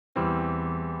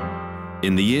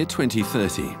In the year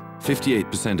 2030,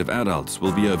 58% of adults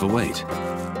will be overweight,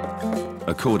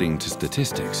 according to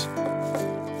statistics.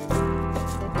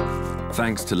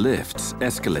 Thanks to lifts,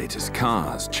 escalators,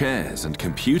 cars, chairs, and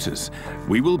computers,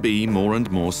 we will be more and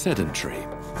more sedentary.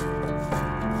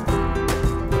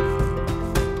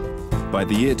 By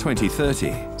the year 2030,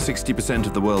 60%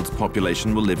 of the world's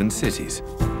population will live in cities.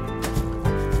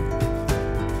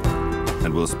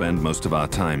 And we'll spend most of our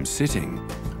time sitting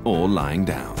or lying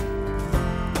down.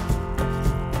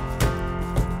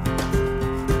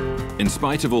 In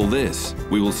spite of all this,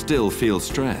 we will still feel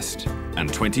stressed,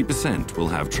 and 20% will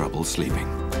have trouble sleeping.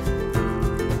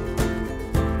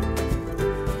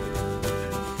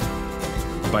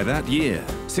 By that year,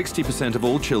 60% of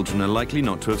all children are likely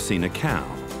not to have seen a cow,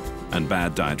 and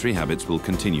bad dietary habits will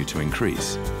continue to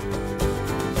increase.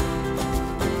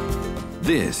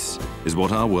 This is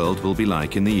what our world will be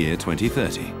like in the year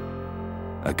 2030,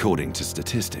 according to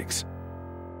statistics.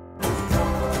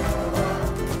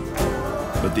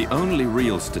 But the only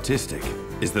real statistic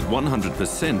is that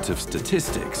 100% of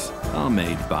statistics are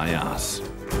made by us.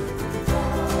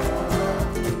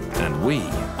 And we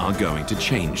are going to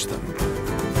change them.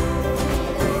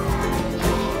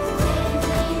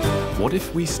 What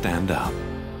if we stand up?